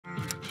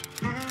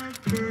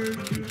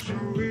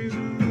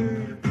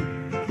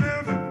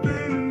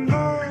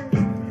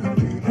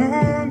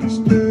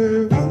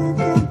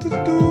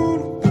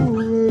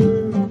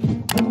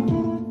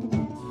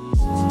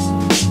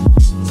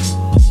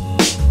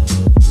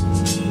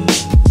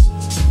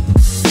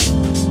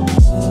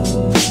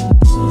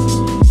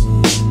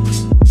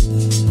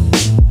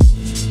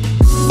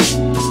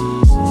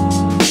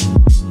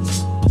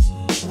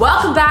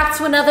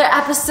another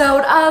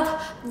episode of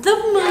the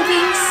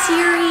moving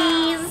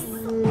series.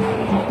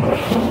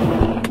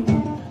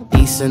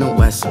 East and the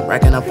west, I'm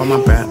racking up on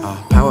my bread,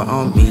 power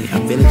on me,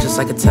 I'm feeling just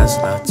like a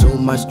Tesla. Too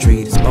much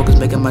tree, the smoke is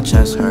making my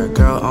chest hurt.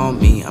 Girl on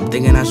me, I'm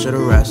thinking I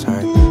should've rest her.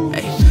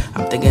 Hey,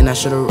 I'm thinking I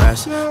should've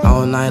rest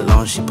all night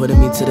long. She putting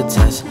me to the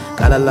test,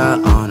 got a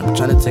lot on, I'm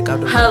trying to take out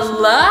the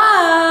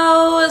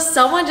Hello!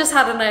 Someone just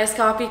had a nice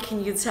coffee,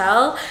 can you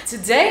tell?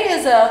 Today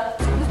is a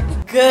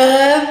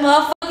good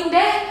motherfucking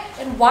day.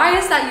 And why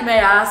is that, you may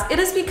ask? It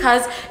is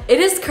because it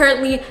is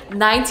currently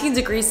 19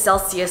 degrees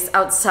Celsius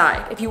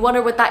outside. If you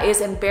wonder what that is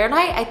in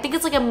Fahrenheit, I think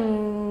it's like a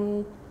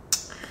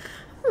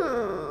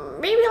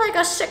maybe like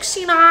a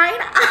 69.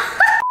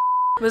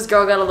 This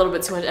girl got a little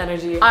bit too much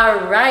energy.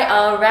 Alright.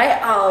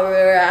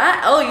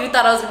 Oh, you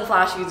thought I was gonna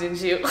flash you,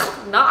 didn't you?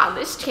 Not on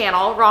this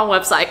channel, wrong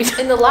website.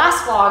 In the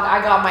last vlog,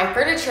 I got my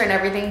furniture and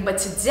everything, but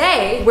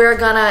today we're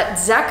gonna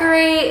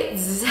decorate,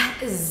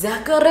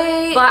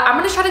 but I'm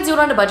gonna try to do it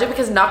on a budget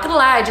because not gonna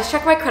lie, I just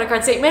checked my credit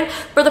card statement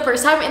for the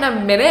first time in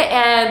a minute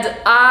and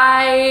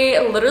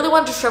I literally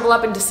want to shrivel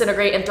up and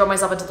disintegrate and throw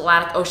myself into the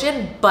Atlantic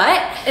Ocean,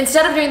 but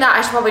instead of doing that,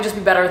 I should probably just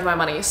be better with my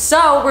money.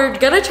 So we're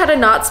gonna try to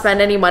not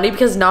spend any money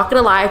because not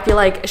gonna lie, I feel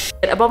like shit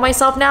about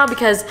myself now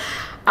because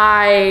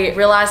I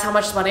realized how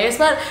much money I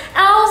spent and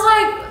I was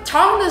like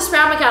talking to the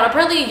Pham account.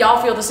 Apparently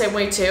y'all feel the same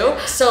way too,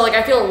 so like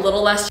I feel a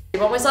little less shit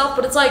about myself,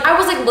 but it's like I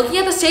was like looking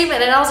at the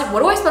statement and I was like,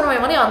 what do I spend my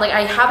money on? Like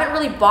I haven't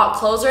really bought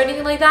clothes or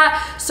anything like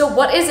that, so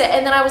what is it?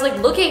 And then I was like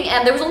looking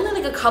and there was only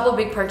like a couple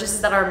big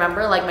purchases that I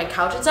remember, like my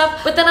couch and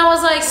stuff, but then I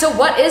was like, so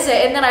what is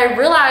it? And then I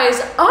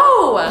realized,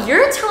 oh,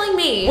 you're telling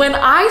me when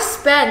I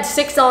spend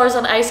 $6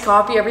 on iced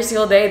coffee every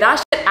single day, that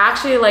shit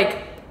actually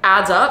like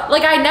adds up.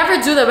 Like I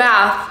never do the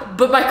math,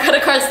 but my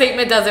credit card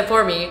statement does it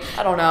for me.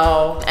 I don't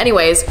know.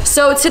 Anyways,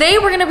 so today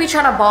we're gonna be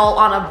trying to ball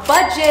on a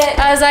budget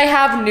as I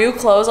have new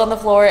clothes on the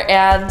floor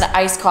and the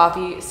iced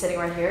coffee sitting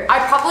right here. I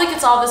probably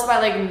could solve this by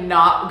like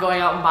not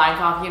going out and buying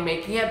coffee and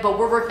making it, but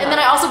we're working. And then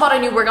I also bought a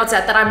new workout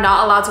set that I'm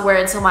not allowed to wear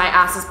until my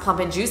ass is plump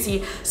and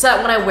juicy, so that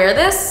when I wear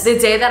this, the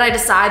day that I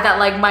decide that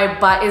like my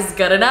butt is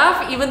good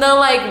enough, even though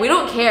like we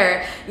don't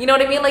care, you know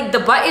what I mean? Like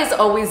the butt is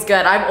always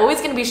good. I'm always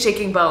gonna be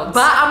shaking bones.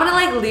 But I'm gonna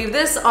like leave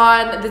this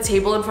on the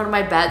table in front of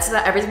my bed so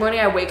that every morning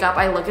I wake up,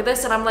 I look at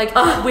this and I'm like,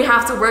 ugh, we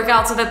have to work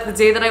out so that the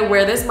day that I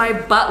wear this, my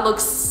butt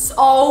looks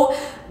so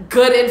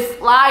good and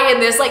fly in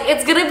this. Like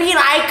it's gonna be an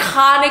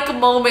iconic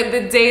moment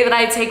the day that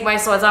I take my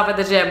sweats off at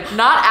the gym.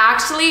 Not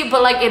actually,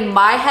 but like in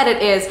my head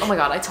it is. Oh my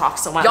god, I talk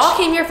so much. Y'all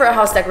came here for a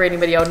house decorating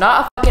video,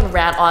 not a fucking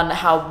rant on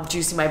how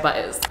juicy my butt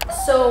is.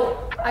 So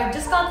I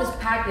just got this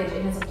package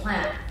and it's a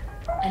plant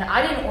and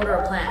I didn't order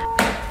a plant.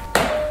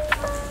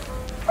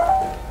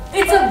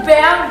 It's a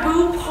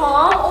bamboo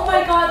palm. Oh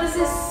my god, this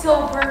is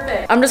so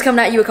perfect. I'm just coming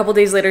at you a couple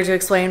days later to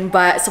explain,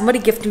 but somebody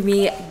gifted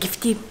me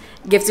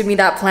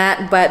that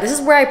plant, but this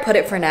is where I put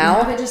it for now.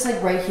 I have it just like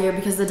right here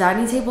because the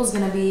dining table is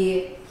gonna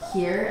be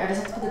here. I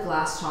just have to put the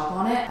glass top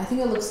on it. I think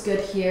it looks good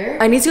here.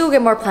 I need to go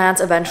get more plants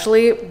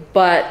eventually,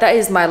 but that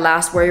is my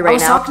last worry right now. I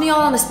was talking to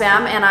y'all on the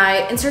Pham and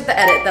I insert the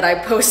edit that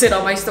I posted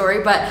on my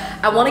story, but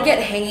I want to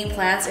get hanging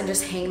plants and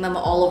just hang them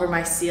all over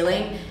my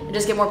ceiling and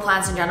just get more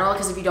plants in general,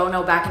 because if you don't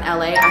know, back in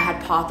LA, I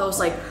had pothos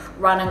like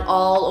running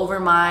all over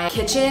my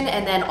kitchen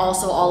and then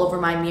also all over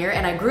my mirror,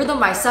 and I grew them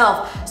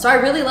myself. So I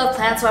really love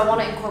plants, so I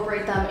want to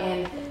incorporate them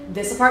in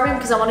this apartment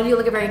because I want to do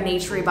like a very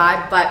naturey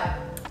vibe, but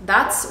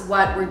that's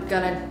what we're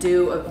gonna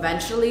do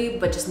eventually,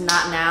 but just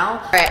not now.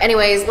 All right,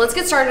 anyways, let's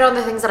get started on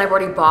the things that I've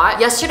already bought.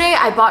 Yesterday,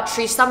 I bought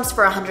tree stumps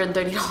for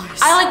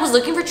 $130. I like was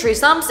looking for tree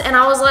stumps and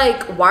I was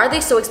like, why are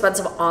they so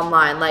expensive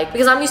online? Like,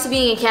 because I'm used to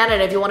being in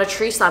Canada, if you want a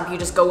tree stump, you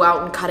just go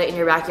out and cut it in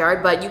your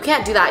backyard, but you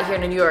can't do that here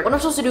in New York. What am I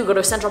supposed to do, go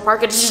to Central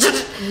Park and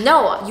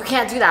no, you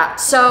can't do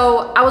that.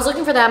 So I was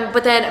looking for them,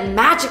 but then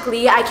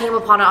magically I came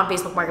upon it on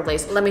Facebook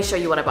Marketplace. Let me show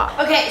you what I bought.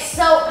 Okay,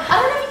 so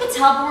I don't know if you can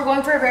tell, but we're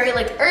going for a very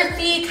like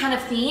earthy kind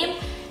of theme.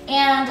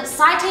 And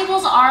side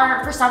tables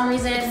are, for some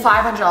reason, $500.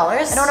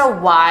 I don't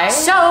know why.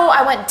 So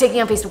I went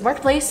digging on Facebook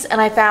Marketplace and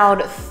I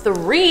found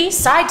 3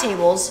 side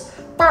tables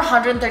for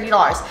 $130.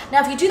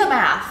 Now, if you do the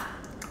math,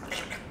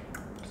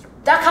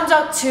 that comes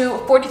out to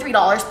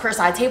 $43 per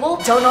side table.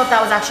 Don't know if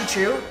that was actually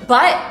true,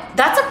 but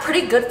that's a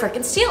pretty good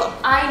freaking steal.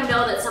 I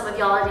know that some of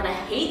y'all are gonna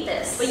hate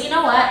this, but you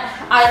know what?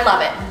 I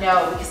love it.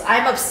 No, because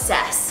I'm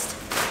obsessed.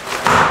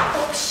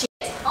 Oh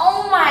shit.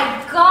 Oh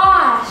my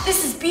gosh.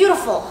 This is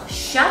beautiful.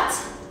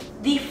 Shut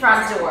the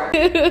front door.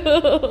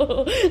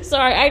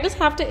 Sorry, I just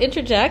have to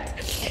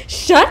interject.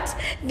 Shut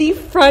the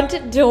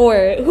front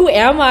door. Who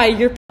am I?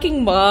 Your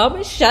fucking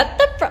mom? Shut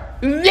the front.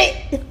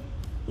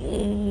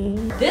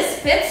 This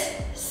fits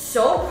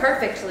so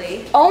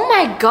perfectly. Oh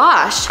my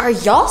gosh. Are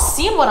y'all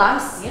seeing what I'm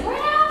seeing right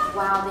now?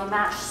 Wow, they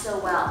match so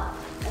well.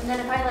 And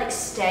then if I like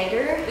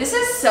stagger, this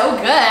is so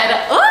good.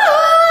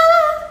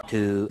 Ah!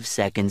 2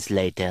 seconds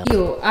later.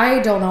 Ew, I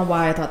don't know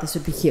why I thought this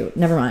would be cute.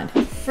 Never mind.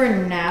 For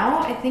now,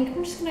 I think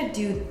I'm just gonna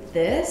do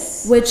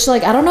this, which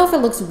like, I don't know if it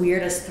looks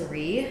weird as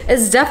 3.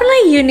 It's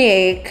definitely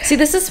unique. See,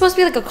 this is supposed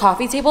to be like a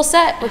coffee table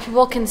set where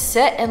people can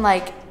sit and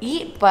like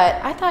eat, but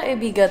I thought it'd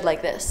be good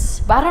like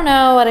this. But I don't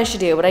know what I should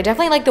do, but I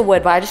definitely like the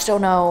wood, but I just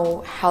don't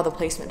know how the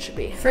placement should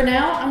be. For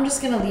now, I'm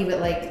just gonna leave it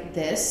like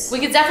this. We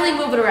could definitely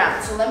move it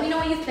around, so let me know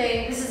what you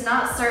think. This is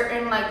not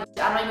certain, like,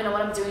 I don't even know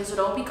what I'm doing, so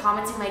don't be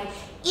commenting like,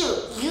 ew,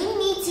 you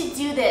need to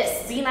do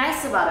this. Be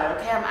nice about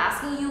it, okay? I'm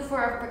asking you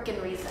for a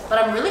freaking reason.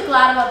 But I'm really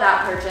glad about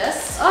that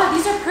purchase. Oh,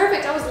 these are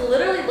perfect. I was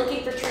literally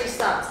looking for tree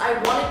stumps.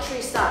 I wanted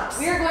tree stumps.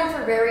 We are going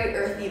for very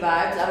earthy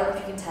vibes. I don't know if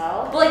you can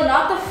tell. But like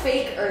not the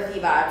fake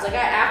earthy vibes. Like I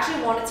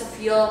actually wanted to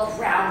feel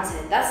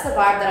grounded. That's the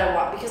vibe that I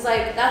want. Because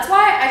like, that's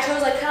why I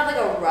chose like kind of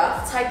like a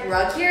rough type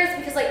rug here. It's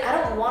because like, I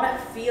don't want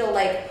to feel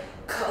like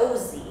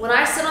cozy. When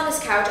I sit on this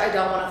couch, I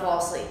don't want to fall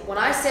asleep. When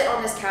I sit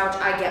on this couch,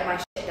 I get my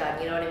shit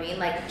done, you know what I mean?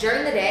 Like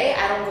during the day,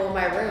 I don't go in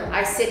my room.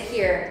 I sit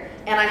here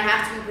and I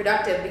have to be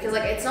productive because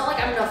like it's not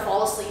like I'm gonna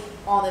fall asleep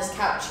on this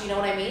couch, you know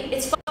what I mean?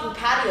 It's fucking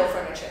patio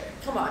furniture.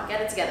 Come on, get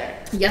it together.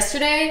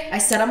 Yesterday, I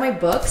set up my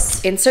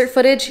books. Insert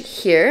footage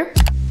here.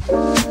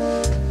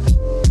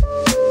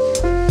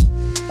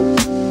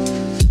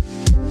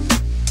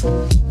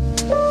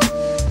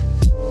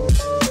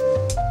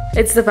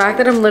 It's the fact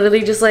that I'm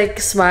literally just like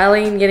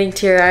smiling and getting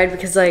teary-eyed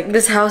because like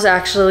this house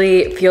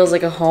actually feels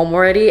like a home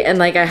already, and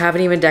like I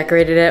haven't even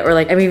decorated it or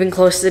like I'm even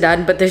close to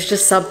done, but there's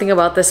just something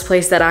about this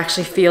place that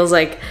actually feels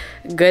like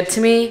good to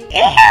me.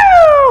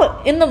 Ew!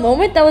 In the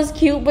moment that was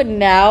cute, but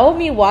now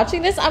me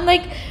watching this, I'm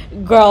like,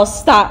 girl,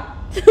 stop.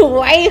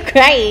 Why are you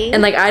crying?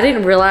 And like I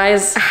didn't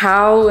realize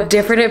how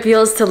different it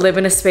feels to live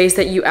in a space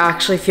that you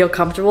actually feel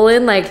comfortable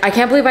in. Like I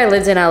can't believe I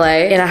lived in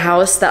LA in a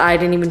house that I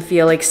didn't even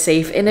feel like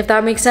safe in, if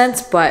that makes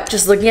sense. But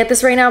just looking at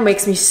this right now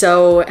makes me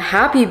so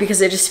happy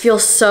because it just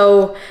feels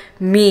so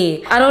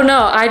me. I don't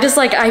know, I just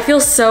like, I feel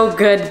so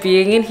good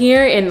being in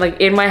here and like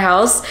in my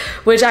house,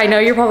 which I know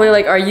you're probably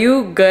like, are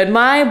you good,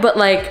 Mai? But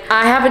like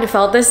I haven't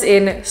felt this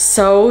in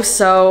so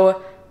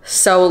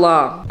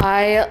long.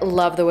 I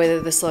love the way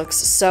that this looks.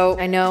 So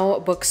I know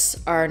books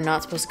are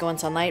not supposed to go in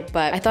sunlight,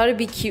 but I thought it'd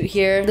be cute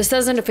here. This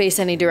doesn't face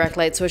any direct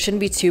light, so it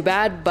shouldn't be too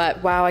bad,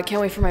 but wow, I can't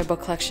wait for my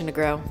book collection to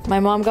grow. My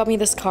mom got me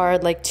this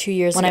card like 2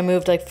 years when I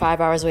moved like 5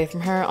 hours away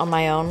from her on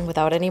my own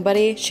without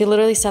anybody. She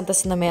literally sent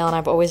this in the mail and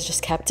I've always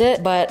just kept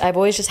it, but I've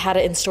always just had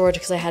it in storage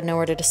because I had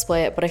nowhere to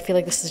display it, but I feel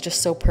like this is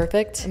just so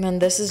perfect. And then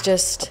this is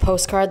just a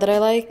postcard that I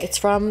like. It's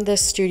from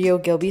this Studio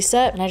Gilby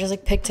set, and I just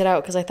like picked it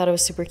out because I thought it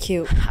was super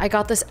cute. I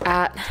got this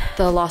at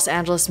the Los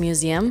Angeles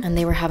Museum and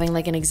they were having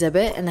like an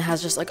exhibit, and it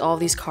has just like all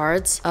these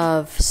cards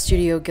of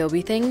Studio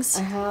Gilby things.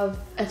 I have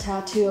a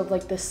tattoo of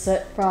like the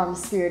soot from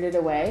Spirited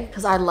Away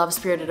because I love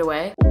Spirited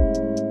Away.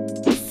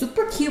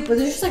 Super cute, but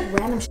there's just like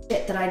random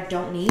shit that I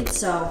don't need.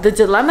 So the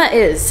dilemma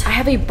is I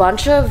have a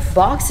bunch of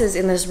boxes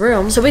in this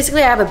room. So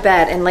basically I have a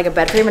bed and like a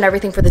bed frame and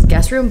everything for this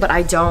guest room, but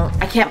I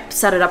can't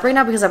set it up right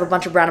now because I have a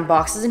bunch of random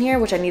boxes in here,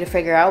 which I need to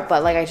figure out,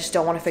 but like I just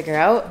don't want to figure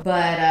out.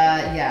 But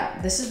yeah,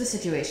 this is the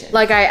situation.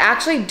 Like I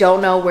actually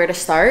don't know where to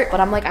start,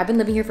 but I'm like, I've been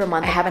living here for a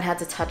month. I haven't had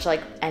to touch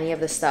like any of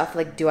this stuff.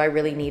 Like, do I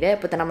really need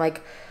it? But then I'm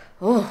like,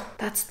 oh,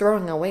 that's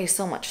throwing away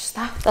so much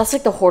stuff. That's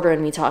like the hoarder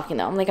in me talking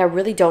though. I'm like, I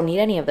really don't need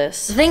any of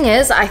this. The thing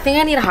is, I think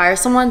I need to hire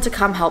someone to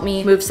come help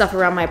me move stuff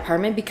around my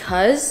apartment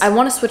because I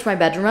want to switch my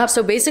bedroom up.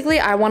 So basically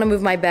I want to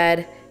move my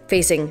bed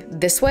facing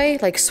this way,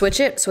 like switch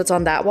it so it's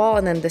on that wall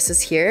and then this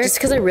is here. Just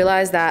because I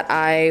realized that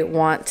I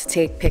want to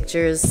take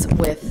pictures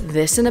with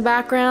this in the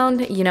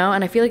background, you know,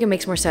 and I feel like it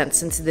makes more sense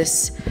since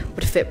this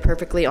would fit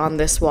perfectly on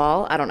this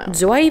wall. I don't know.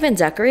 Do I even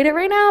decorate it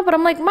right now? But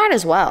I'm like, might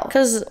as well.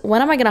 Because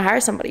when am I gonna hire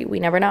somebody? We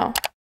never know.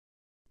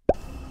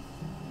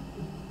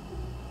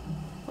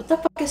 What the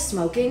fuck is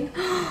smoking?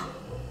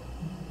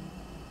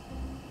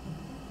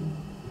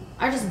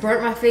 I just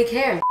burnt my fake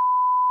hair.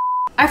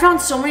 I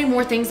found so many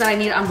more things that I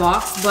need to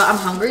unbox, but I'm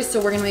hungry,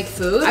 so we're gonna make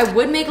food. I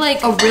would make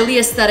like a really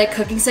aesthetic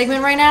cooking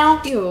segment right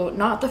now. Ew,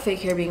 not the fake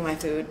hair being my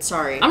food,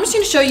 sorry. I'm just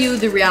gonna show you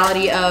the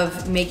reality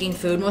of making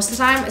food most of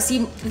the time. See,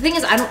 the thing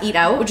is I don't eat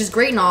out, which is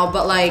great and all,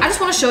 but like, I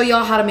just wanna show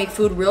y'all how to make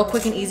food real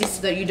quick and easy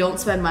so that you don't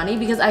spend money,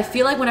 because I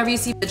feel like whenever you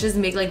see bitches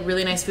make like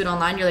really nice food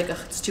online, you're like, ugh,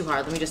 it's too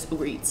hard, let me just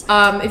Uber Eats.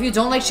 If you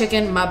don't like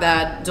chicken, my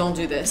bad, don't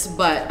do this.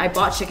 But I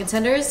bought chicken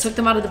tenders, took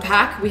them out of the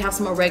pack. We have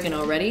some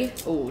oregano ready.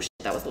 Oh, shit,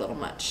 that was a little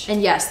much.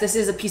 And yes, this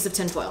is a piece of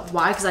tinfoil.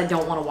 Why? Because I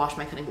don't want to wash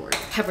my cutting board.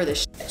 Pepper this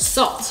shit.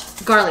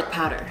 Salt, garlic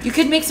powder. You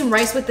could make some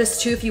rice with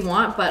this too if you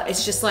want, but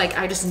it's just like,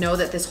 I just know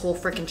that this whole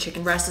freaking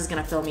chicken breast is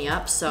gonna fill me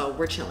up, so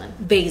we're chilling.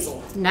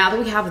 Basil. Now that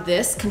we have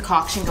this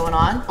concoction going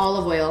on,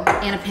 olive oil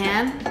in a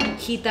pan,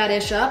 heat that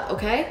ish up,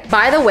 okay?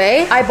 By the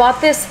way, I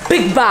bought this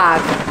big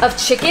bag of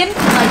chicken,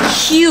 like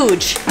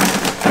huge,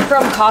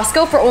 from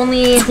Costco for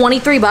only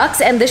 23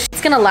 bucks, and this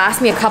shit's gonna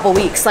last me a couple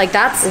weeks. Like,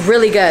 that's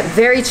really good,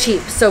 very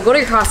cheap. So go to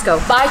your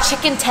Costco, buy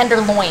chicken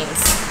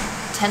tenderloins.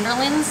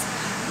 Tenderloins?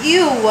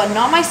 Ew,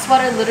 not my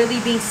sweater literally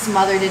being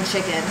smothered in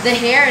chicken. The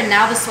hair and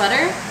now the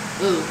sweater,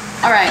 ooh.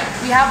 All right,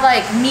 we have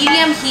like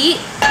medium heat.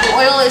 The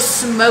oil is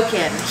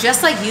smoking,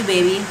 just like you,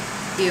 baby.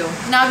 Ew.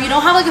 Now, if you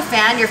don't have like a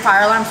fan, your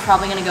fire alarm's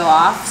probably gonna go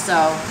off, so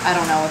I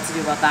don't know what to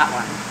do about that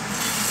one.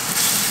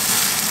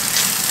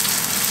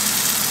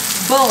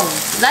 Boom.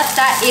 Let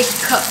that ish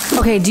cook.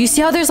 Okay, do you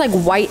see how there's like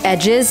white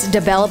edges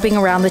developing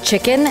around the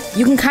chicken?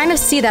 You can kind of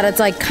see that it's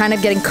like kind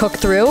of getting cooked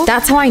through.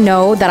 That's how I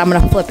know that I'm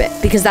gonna flip it,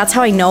 because that's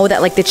how I know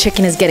that like the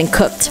chicken is getting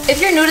cooked.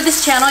 If you're new to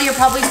this channel, you're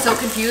probably so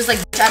confused, like,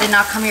 I did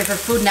not come here for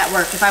Food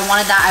Network. If I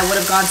wanted that, I would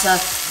have gone to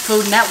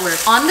Food Network.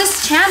 On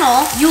this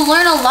channel, you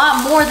learn a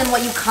lot more than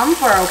what you come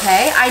for,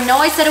 okay? I know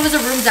I said it was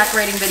a room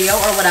decorating video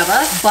or whatever,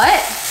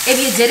 but if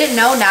you didn't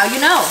know, now you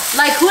know.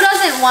 Like, who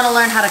doesn't want to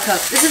learn how to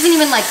cook? This isn't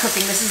even like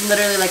cooking. This is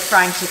literally like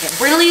frying chicken.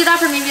 We're gonna leave that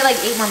for maybe like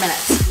 8 more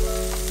minutes.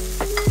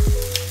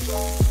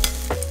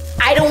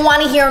 I don't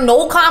want to hear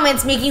no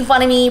comments making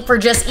fun of me for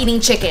just eating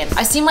chicken.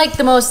 I seem like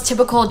the most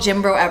typical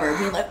gym bro ever,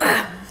 being like,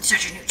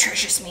 such a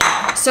nutritious meal.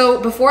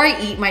 So before I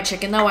eat my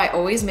chicken though, I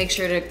always make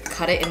sure to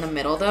cut it in the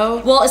middle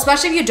though. Well,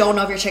 especially if you don't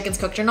know if your chicken's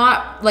cooked or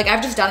not. Like,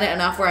 I've just done it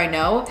enough where I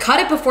know. Cut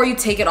it before you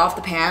take it off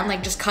the pan.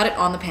 Like, just cut it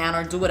on the pan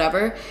or do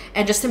whatever.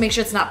 And just to make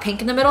sure it's not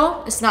pink in the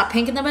middle. It's not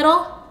pink in the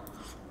middle.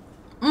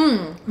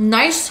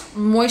 Nice,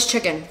 moist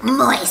chicken.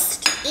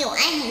 Moist. Ew, I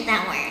hate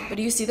that word. But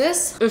do you see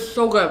this? It's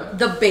so good.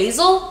 The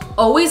basil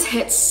always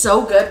hits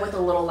so good with a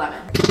little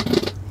lemon.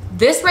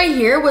 This right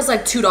here was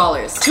like $2.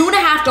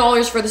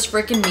 $2.50 for this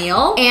freaking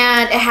meal.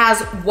 And it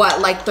has what,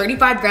 like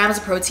 35 grams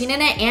of protein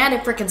in it, and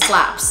it freaking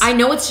slaps. I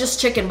know it's just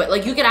chicken, but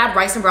like you could add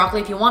rice and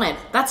broccoli if you wanted.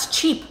 That's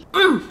cheap.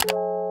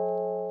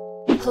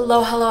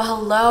 Hello, hello,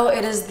 hello.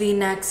 It is the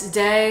next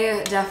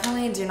day.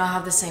 Definitely do not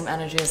have the same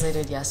energy as I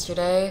did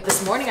yesterday.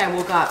 This morning I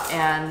woke up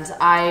and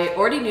I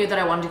already knew that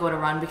I wanted to go to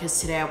run because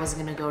today I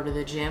wasn't gonna go to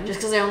the gym. Just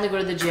because I only go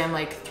to the gym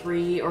like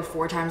 3 or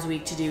 4 times a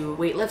week to do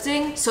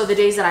weightlifting. So the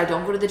days that I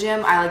don't go to the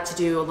gym, I like to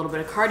do a little bit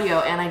of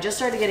cardio, and I just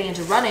started getting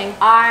into running.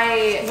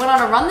 I went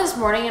on a run this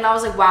morning and I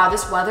was like, wow,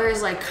 this weather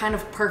is like kind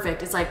of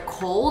perfect. It's like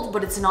cold,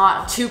 but it's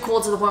not too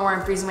cold to the point where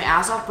I'm freezing my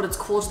ass off, but it's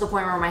cold to the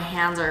point where my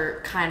hands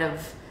are kind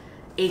of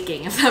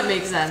aching, if that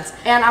makes sense.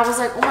 And I was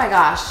like, oh my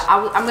gosh,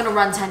 I'm gonna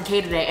run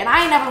 10K today. And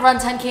I ain't never run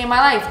 10K in my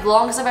life. The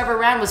longest I've ever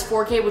ran was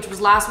 4K, which was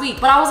last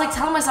week. But I was like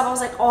telling myself, I was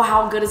like, oh,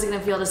 how good is it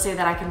gonna feel to say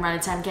that I can run a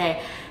 10K?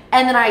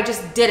 And then I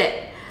just did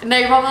it. And now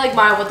you're probably like,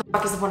 Maya, what the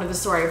fuck is the point of this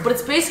story? But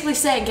it's basically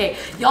saying, okay,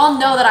 y'all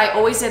know that I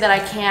always say that I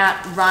can't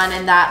run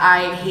and that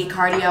I hate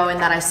cardio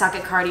and that I suck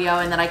at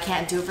cardio and that I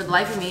can't do it for the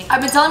life of me. I've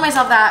been telling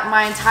myself that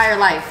my entire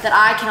life, that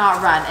I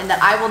cannot run and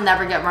that I will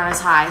never get runners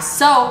high.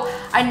 So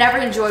I never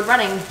enjoyed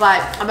running,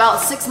 but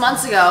about 6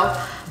 months ago,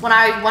 when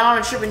I went on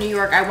a trip in New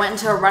York, I went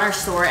into a runner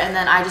store and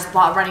then I just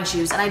bought running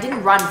shoes, and I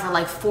didn't run for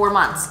like 4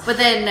 months. But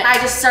then I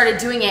just started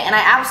doing it and I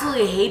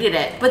absolutely hated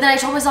it. But then I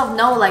told myself,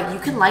 no, like you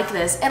can like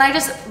this. And I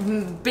just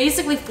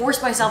basically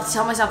forced myself to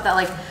tell myself that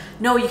like,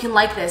 no, you can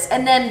like this.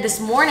 And then this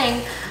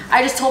morning,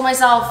 I just told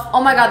myself,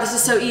 oh my God, this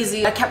is so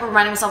easy. I kept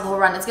reminding myself the whole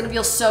run, it's gonna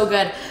feel so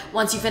good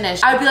once you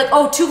finish. I would be like,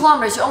 oh, 2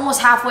 kilometers, you're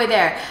almost halfway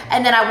there.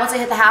 And then once I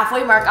hit the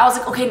halfway mark, I was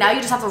like, okay, now you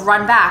just have to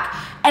run back.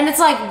 And it's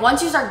like,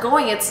 once you start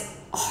going, it's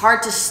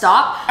hard to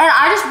stop. And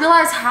I just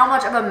realized how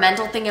much of a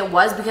mental thing it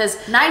was, because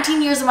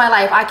 19 years of my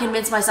life, I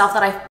convinced myself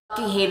that I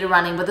fucking hated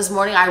running, but this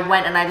morning I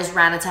went and I just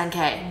ran a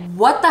 10K.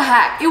 What the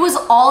heck? It was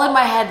all in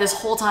my head this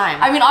whole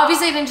time. I mean,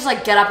 obviously I didn't just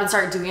like get up and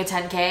start doing a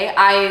 10K.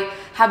 I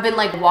have been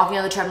like walking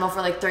on the treadmill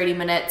for like 30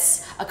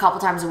 minutes a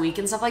couple times a week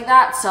and stuff like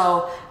that.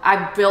 So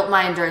I built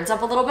my endurance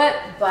up a little bit,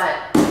 but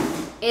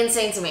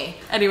insane to me.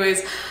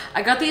 Anyways,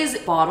 I got these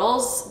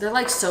bottles. They're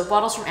like soap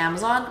bottles from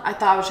Amazon. I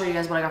thought I would show you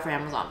guys what I got from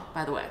Amazon,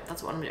 by the way.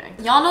 That's what I'm doing.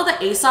 Y'all know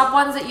the Aesop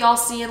ones that y'all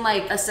see in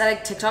like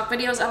aesthetic TikTok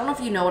videos? I don't know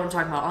if you know what I'm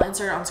talking about. I'll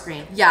insert it on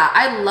screen. Yeah,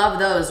 I love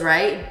those,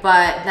 right?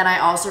 But then I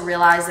also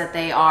realized that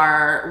they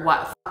are,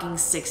 what, fucking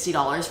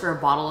 $60 for a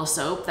bottle of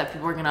soap that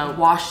people are gonna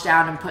wash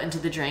down and put into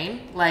the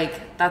drain.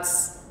 Like,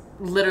 that's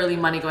literally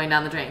money going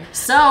down the drain.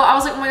 So I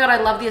was like, oh my God,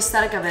 I love the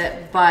aesthetic of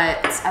it,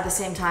 but at the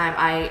same time,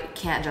 I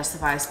can't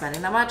justify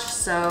spending that much.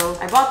 So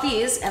I bought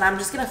these and I'm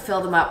just gonna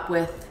fill them up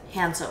with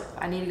hand soap.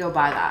 I need to go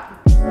buy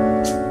that.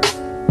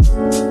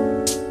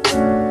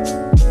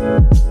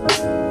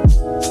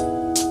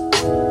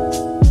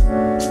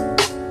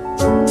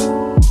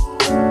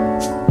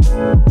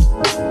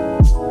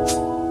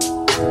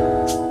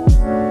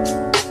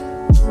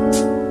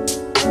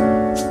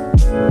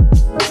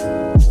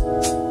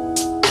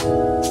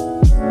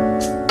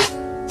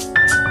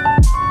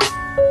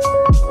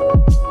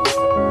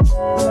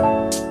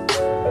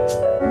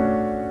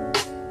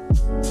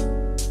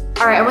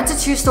 All right, I went to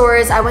 2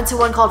 stores. I went to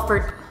one called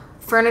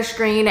Furnished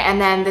Green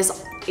and then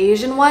this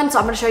Asian one. So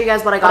I'm gonna show you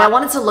guys what I got. I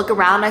wanted to look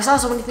around. I saw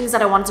so many things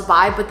that I wanted to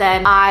buy, but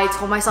then I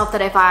told myself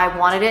that if I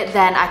wanted it,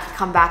 then I could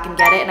come back and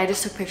get it. And I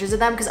just took pictures of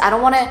them because I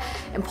don't want to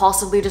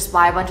impulsively just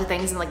buy a bunch of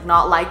things and like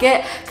not like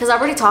it. Because I've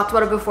already talked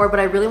about it before,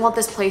 but I really want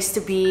this place to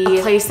be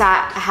a place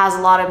that has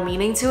a lot of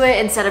meaning to it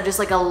instead of just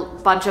like a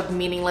bunch of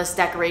meaningless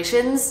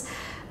decorations.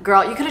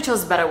 Girl, you could have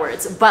chosen better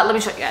words, but let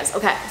me show you guys.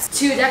 Okay,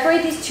 to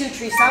decorate these 2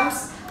 tree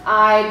stumps,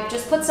 I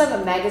just put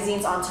some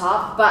magazines on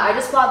top, but I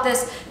just bought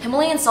this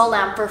Himalayan salt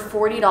lamp for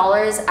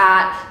 $40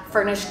 at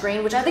furnished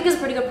green, which I think is a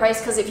pretty good price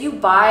because if you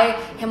buy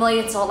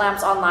Himalayan salt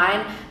lamps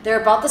online,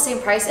 they're about the same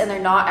price and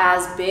they're not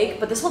as big,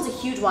 but this one's a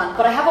huge one.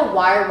 But I have a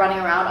wire running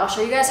around. I'll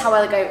show you guys how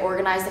I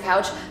organize the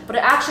couch, but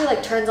it actually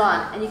like turns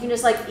on and you can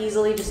just like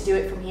easily just do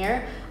it from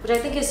here, which I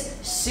think is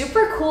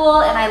super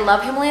cool. And I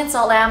love Himalayan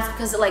salt lamps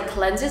because it like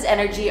cleanses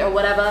energy or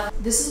whatever.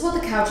 This is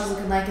what the couch is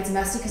looking like. It's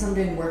messy because I'm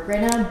doing work right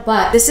now,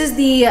 but this is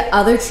the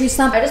other tree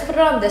stump. I just put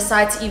it on this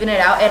side to even it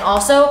out. And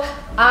also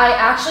I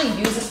actually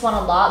use this one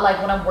a lot. Like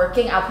when I'm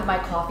working, I'll put my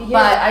coffee here,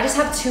 but I just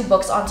have 2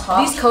 books on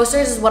top. These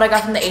coasters is what I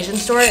got from the Asian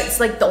store. It's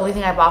like the only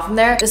thing I bought from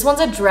there. This one's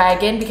a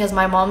dragon because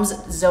my mom's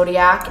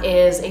zodiac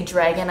is a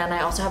dragon and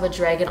I also have a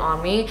dragon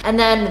on me. And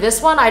then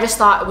this one I just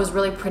thought it was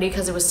really pretty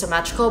because it was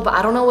symmetrical, but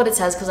I don't know what it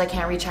says because I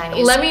can't read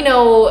Chinese. Let me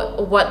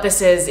know what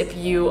this is if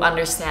you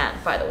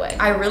understand, by the way.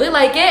 I really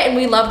like it, and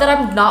we love that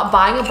I'm not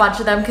buying a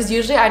bunch of them because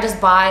usually I just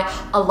buy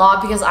a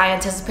lot because I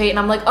anticipate and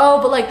I'm like, oh,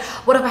 but like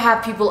what if I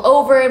have people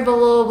over and blah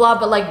blah blah,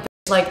 but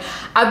like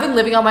I've been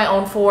living on my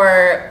own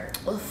for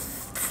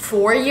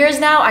 4 years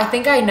now. I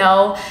think I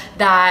know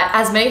that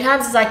as many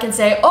times as I can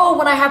say, oh,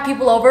 when I have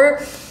people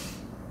over,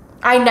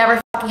 I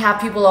never fucking have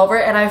people over,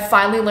 and I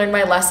finally learned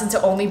my lesson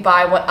to only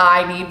buy what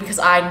I need because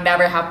I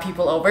never have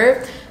people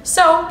over.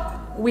 So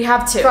we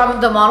have 2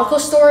 from the monocle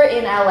store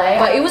in LA,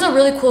 but it was a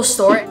really cool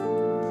store.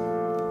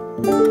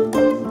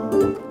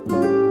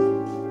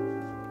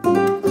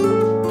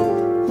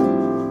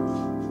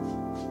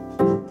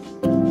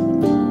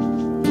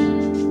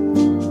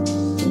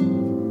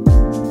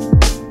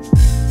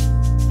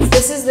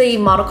 This is the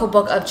monocle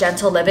book of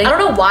gentle living. I don't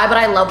know why, but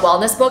I love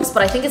wellness books,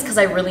 but I think it's because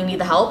I really need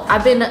the help.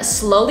 I've been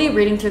slowly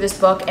reading through this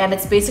book, and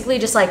it's basically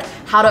just like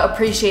how to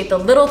appreciate the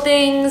little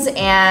things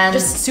and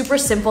just super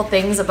simple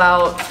things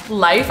about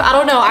life. I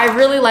don't know, I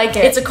really like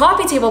it. It's a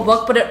coffee table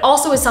book, but it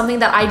also is something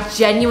that I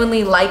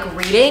genuinely like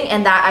reading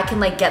and that I can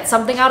like get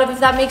something out of, if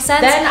that makes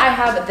sense. Then I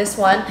have this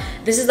one.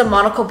 This is the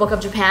monocle book of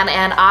Japan,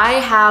 and I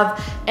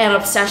have an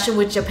obsession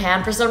with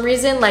Japan for some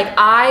reason. Like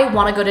I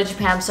want to go to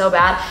Japan so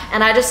bad,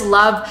 and I just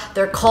love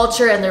their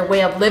culture and their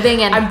way of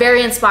living, and I'm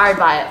very inspired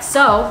by it.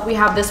 So we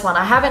have this one.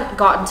 I haven't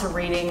gotten to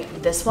reading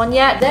this one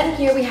yet. Then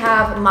here we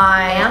have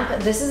my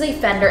amp. This is a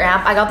Fender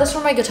amp. I got this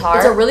for my guitar.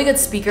 It's a really good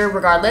speaker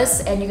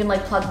regardless, and you can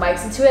like plug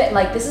mics into it.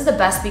 Like this is the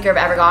best speaker I've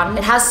ever gotten.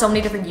 It has so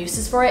many different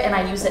uses for it, and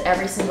I use it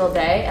every single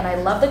day, and I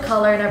love the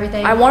color and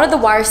everything. I wanted the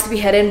wires to be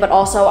hidden, but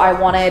also I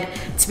wanted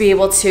to be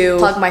able to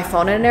plug my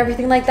phone in and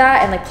everything like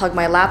that, and like plug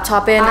my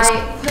laptop in.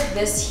 I put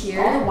this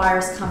here, all the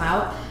wires come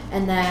out,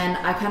 and then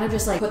I kind of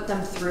just like put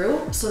them through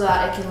so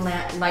that it can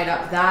light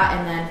up that,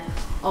 and then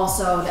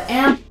also the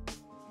amp.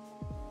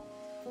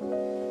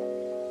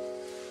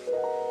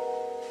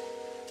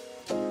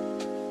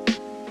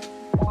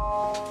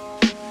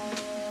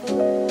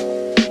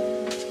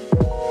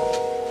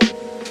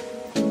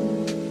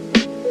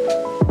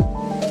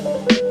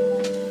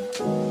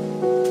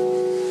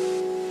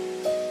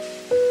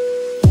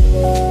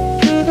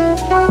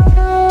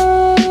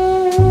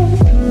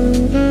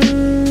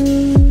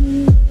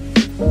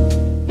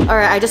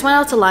 I just went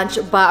out to lunch,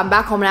 but I'm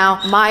back home now.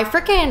 My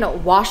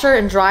freaking washer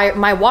and dryer,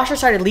 my washer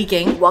started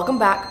leaking. Welcome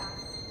back.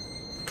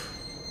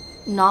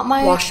 Not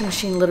my washing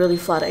machine literally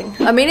flooding.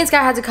 A maintenance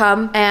guy had to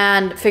come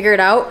and figure it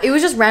out. It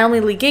was just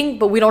randomly leaking,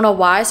 but we don't know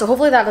why. So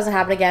hopefully that doesn't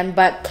happen again.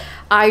 But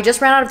I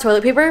just ran out of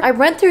toilet paper. I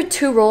went through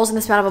 2 rolls in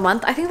the span of a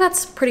month. I think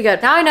that's pretty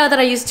good. Now I know that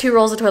I use 2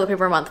 rolls of toilet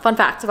paper a month. Fun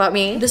fact about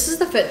me. This is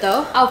the fit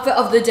though. Outfit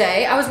of the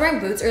day. I was wearing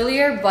boots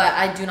earlier, but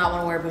I do not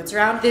want to wear boots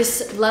around.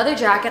 This leather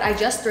jacket, I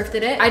just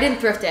thrifted it. I didn't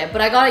thrift it,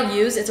 but I got it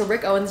used. It's a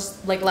Rick Owens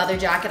like leather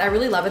jacket. I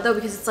really love it though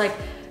because it's like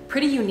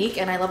pretty unique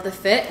and I love the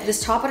fit.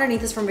 This top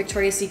underneath is from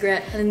Victoria's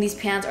Secret, and then these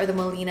pants are the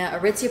Molina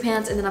Aritzia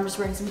pants, and then I'm just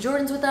wearing some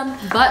Jordans with them.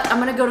 But I'm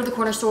gonna go to the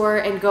corner store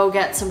and go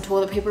get some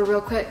toilet paper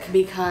real quick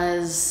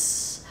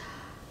because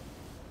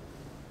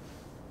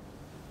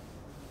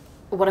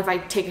what if I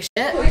take a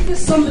shit? Why does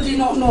somebody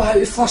not know how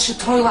to flush a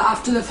toilet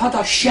after they've had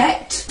a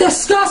shit?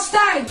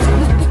 Disgusting!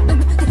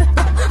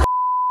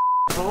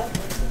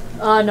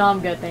 No, I'm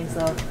good, thanks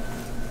though.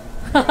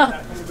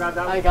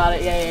 I got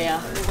it,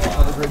 yeah.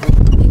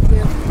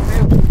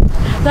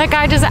 That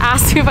guy just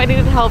asked me if I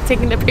needed help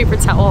taking the paper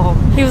towel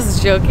home. He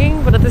was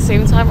joking, but at the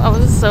same time, I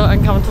was so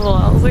uncomfortable.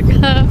 I was like,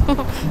 no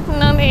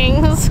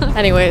thanks.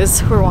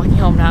 Anyways, we're walking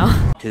home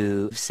now.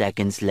 2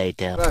 seconds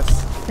later.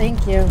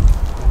 Thank you.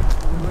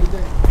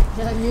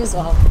 Yeah, you as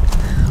well.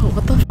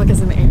 What the fuck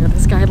is in the air?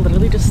 This guy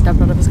literally just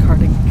stepped out of his car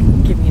to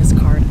give me his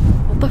card.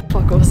 What the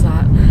fuck was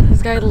that?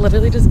 This guy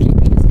literally just gave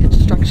me his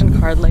construction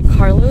card. Like,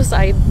 Carlos,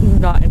 I'm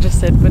not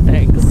interested, but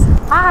thanks.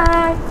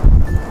 Hi!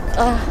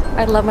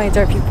 I love my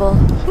dirt people.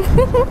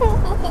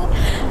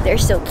 They're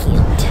so cute.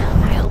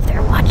 I hope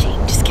they're watching.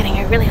 Just kidding,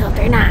 I really hope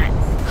they're not.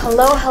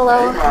 Hello.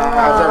 Hey,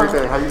 how's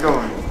everything? How you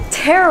doing?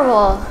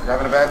 Terrible. You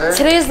having a bad day?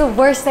 Today is the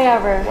worst day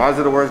ever. Why is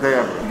it the worst day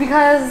ever?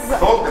 Because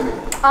Talk to me.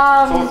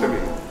 Talk to me.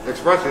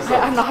 Express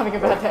yourself. I'm not having a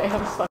bad day. I'm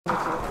just fucking with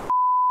you.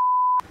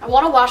 I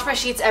want to wash my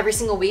sheets every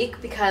single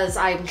week because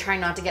I'm trying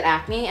not to get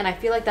acne, and I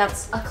feel like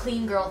that's a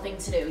clean girl thing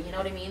to do. You know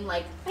what I mean?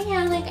 Like, oh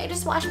yeah, like I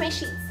just wash my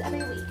sheets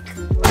every week.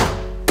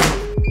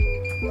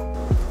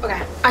 Okay,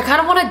 I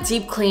kind of want to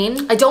deep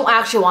clean. I don't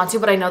actually want to,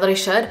 but I know that I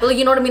should. But like,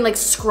 you know what I mean? Like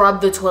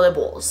scrub the toilet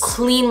bowls,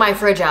 clean my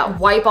fridge out,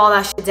 wipe all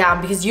that shit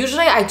down, because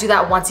usually I do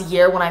that once a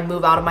year when I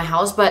move out of my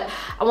house, but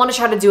I want to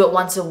try to do it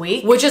once a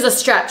week, which is a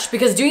stretch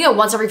because doing it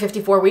once every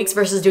 54 weeks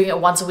versus doing it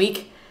once a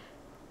week,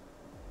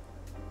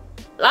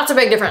 that's a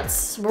big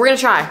difference. We're gonna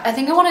try. I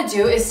think I want to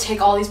do is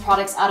take all these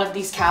products out of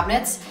these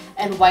cabinets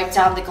and wipe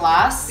down the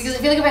glass, because I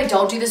feel like if I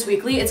don't do this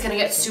weekly, it's gonna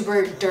get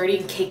super dirty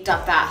and caked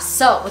up fast.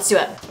 So let's do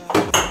it.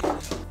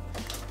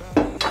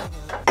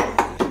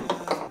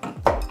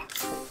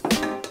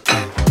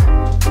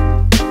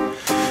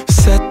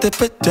 Set the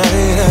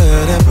potato,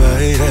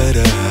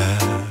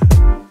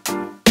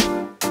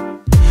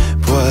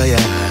 boy,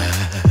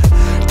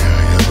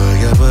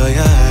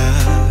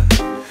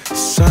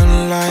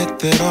 sunlight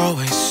that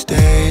always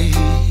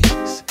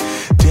stays,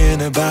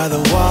 dinner by the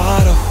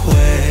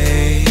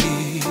waterway.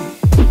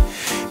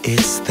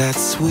 It's that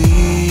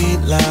sweet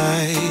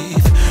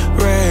life.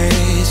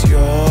 Raise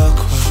your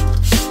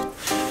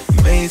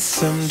crops. Made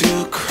some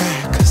dude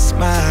crack a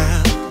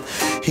smile.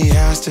 He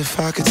asked if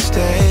I could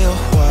stay a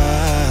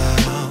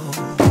while.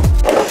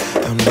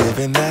 I'm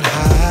living that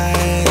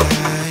high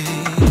life.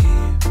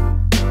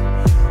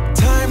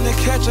 Time to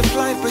catch a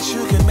flight, but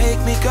you can make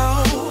me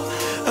go.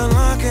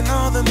 Unlocking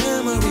all the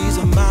memories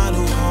of my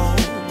new home.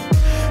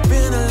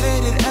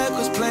 Ventilated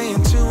echoes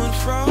playing to and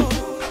fro.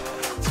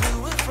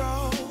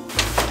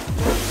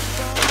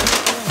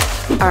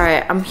 All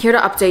right, I'm here to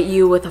update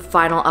you with a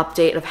final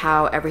update of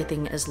how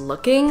everything is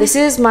looking. This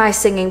is my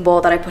singing bowl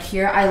that I put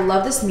here. I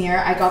love this mirror.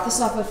 I got this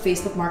off of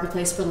Facebook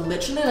Marketplace for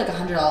literally like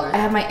 $100. I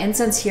have my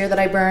incense here that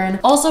I burn.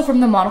 Also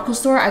from the Monocle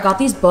store, I got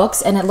these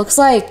books and it looks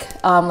like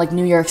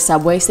New York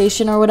subway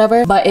station or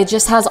whatever, but it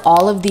just has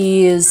all of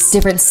these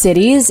different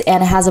cities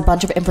and it has a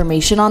bunch of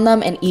information on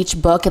them in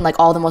each book and like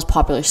all the most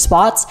popular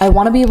spots. I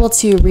want to be able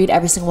to read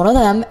every single one of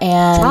them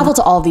and travel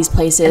to all of these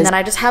places. And then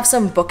I just have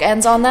some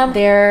bookends on them.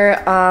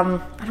 They're,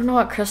 I don't know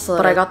what crystal,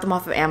 but I got them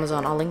off of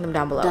Amazon. I'll link them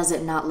down below. Does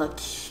it not look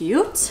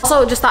cute?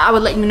 Also, just thought I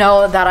would let you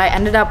know that I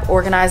ended up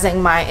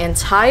organizing my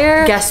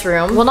entire guest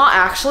room. Well, not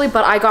actually,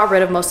 but I got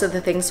rid of most of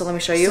the things, so let me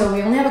show you. So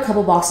we only have a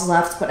couple boxes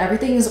left, but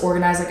everything is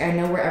organized. Like I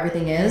know where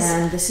everything is.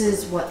 And this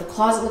is what the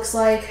closet looks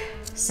like.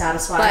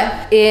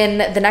 Satisfied. But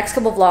in the next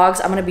couple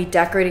vlogs, I'm gonna be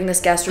decorating this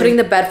guest room, putting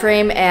the bed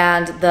frame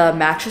and the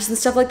mattress and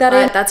stuff like that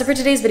in. That's it for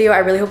today's video. I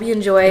really hope you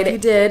enjoyed. If you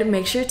did,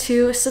 make sure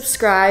to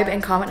subscribe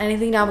and comment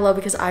anything down below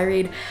because I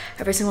read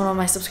every single one of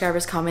my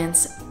subscribers'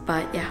 comments.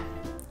 But yeah,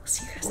 I'll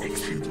see you guys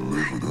next time.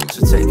 Bye.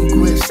 So take a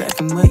quick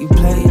second when you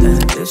play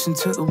that. Listen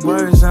to the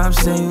words I'm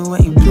saying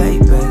when you play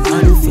back.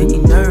 150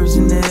 nerves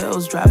in the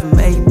hills, driving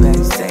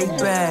Maybachs. Take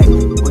back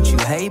what you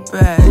hate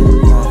back.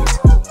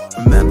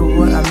 Remember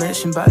what I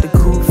mentioned about the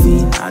cool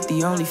feet, not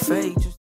the only fake.